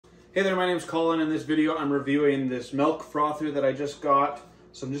Hey there, my name's Colin. In this video, I'm reviewing this milk frother that I just got.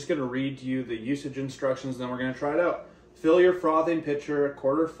 So I'm just gonna read you the usage instructions, then we're gonna try it out. Fill your frothing pitcher a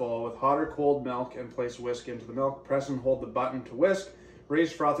quarter full with hot or cold milk and place whisk into the milk. Press and hold the button to whisk.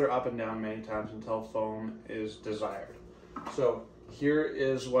 Raise frother up and down many times until foam is desired. So here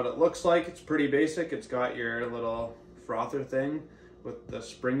is what it looks like. It's pretty basic. It's got your little frother thing with the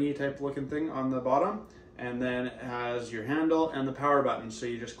springy type looking thing on the bottom. And then it has your handle and the power button. So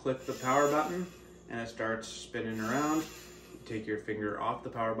you just click the power button and it starts spinning around. You take your finger off the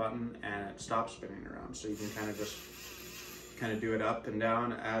power button and it stops spinning around. So you can kind of do it up and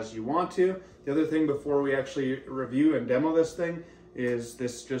down as you want to. The other thing before we actually review and demo this thing is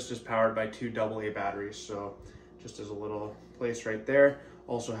this just is powered by 2 AA batteries. So just as a little place right there.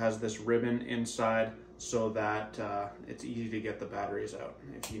 Also has this ribbon inside so that it's easy to get the batteries out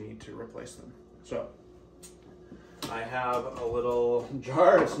if you need to replace them. So I have a little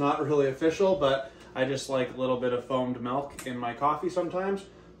jar. It's not really official, but I just like a little bit of foamed milk in my coffee sometimes.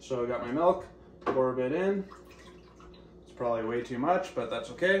 So I got my milk, pour a bit in. It's probably way too much, but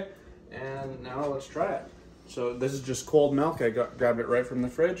that's okay. And now let's try it. So this is just cold milk. I grabbed it right from the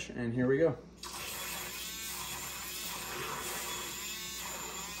fridge, and here we go.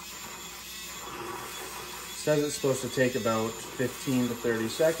 It says it's supposed to take about 15 to 30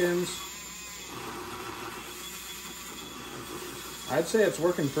 seconds. I'd say it's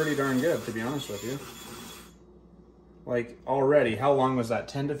working pretty darn good, to be honest with you. Like already, how long was that?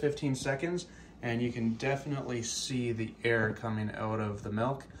 10 to 15 seconds? And you can definitely see the air coming out of the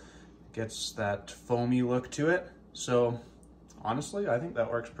milk. Gets that foamy look to it. So honestly, I think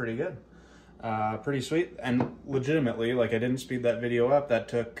that works pretty good. Pretty sweet. And legitimately, like I didn't speed that video up. That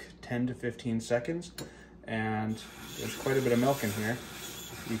took 10 to 15 seconds. And there's quite a bit of milk in here.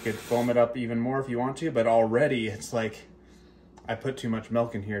 You could foam it up even more if you want to, but already it's like, I put too much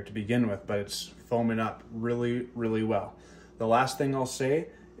milk in here to begin with, but it's foaming up really, really well. The last thing I'll say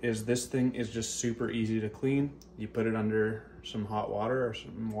is this thing is just super easy to clean. You put it under some hot water or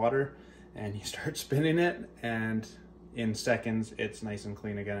some water and you start spinning it, and in seconds it's nice and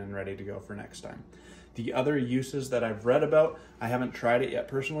clean again and ready to go for next time. The other uses that I've read about, I haven't tried it yet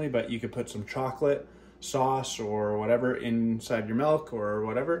personally, but you could put some chocolate sauce or whatever inside your milk or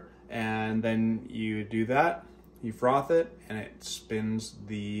whatever, and then you do that. You froth it and it spins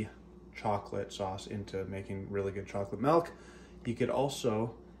the chocolate sauce into making really good chocolate milk. You could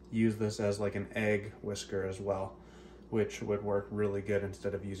also use this as like an egg whisker as well, which would work really good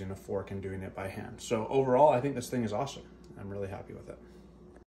instead of using a fork and doing it by hand. So overall, I think this thing is awesome. I'm really happy with it.